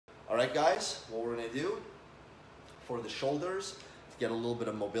right, guys, what we're gonna do for the shoulders, to get a little bit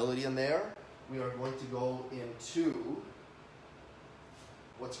of mobility in there, we are going to go into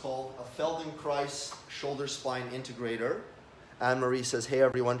what's called a Feldenkrais shoulder spine integrator. Anne-Marie says, hey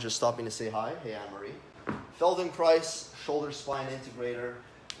everyone, just stopping to say hi. Hey Anne-Marie. Feldenkrais shoulder spine integrator,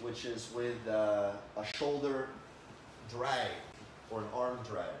 which is with a shoulder drag or an arm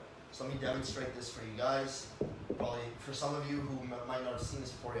drag. So let me demonstrate this for you guys. Probably for some of you who might not have seen this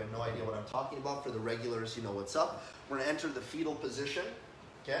before, you have no idea what I'm talking about. For the regulars, you know what's up. We're gonna enter the fetal position,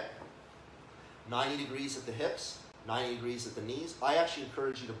 okay? 90 degrees at the hips, 90 degrees at the knees. I actually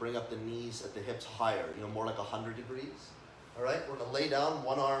encourage you to bring up the knees at the hips higher, you know, more like 100 degrees. All right, we're gonna lay down,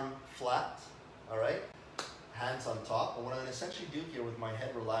 one arm flat, all right? Hands on top. And what I'm gonna essentially do here with my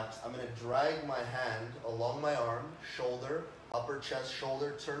head relaxed, I'm gonna drag my hand along my arm, shoulder, upper chest,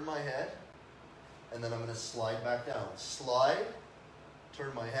 shoulder, turn my head, and then I'm gonna slide back down. Slide,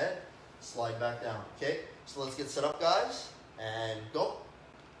 turn my head, slide back down, okay? So let's get set up, guys, and go.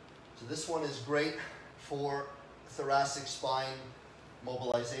 So this one is great for thoracic spine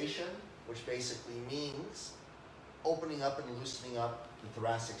mobilization, which basically means opening up and loosening up the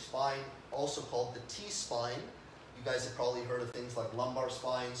thoracic spine, also called the T-spine. You guys have probably heard of things like lumbar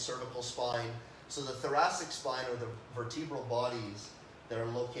spine, cervical spine. So the thoracic spine are the vertebral bodies that are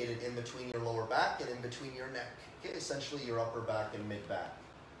located in between your lower back and in between your neck. Okay, essentially your upper back and mid back.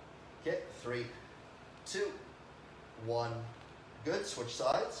 Okay, 3, 2, 1. Good, switch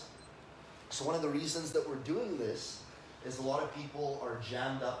sides. So one of the reasons that we're doing this is a lot of people are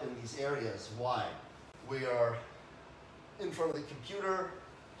jammed up in these areas. Why? We are in front of the computer,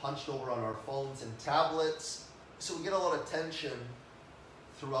 hunched over on our phones and tablets. So we get a lot of tension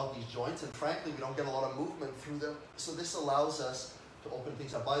throughout these joints, and frankly, we don't get a lot of movement through them. So this allows us to open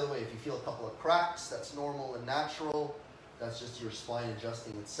things up. By the way, if you feel a couple of cracks, that's normal and natural. That's just your spine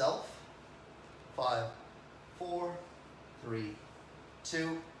adjusting itself. 5, 4, 3,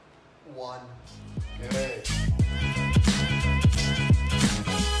 2, 1. Good.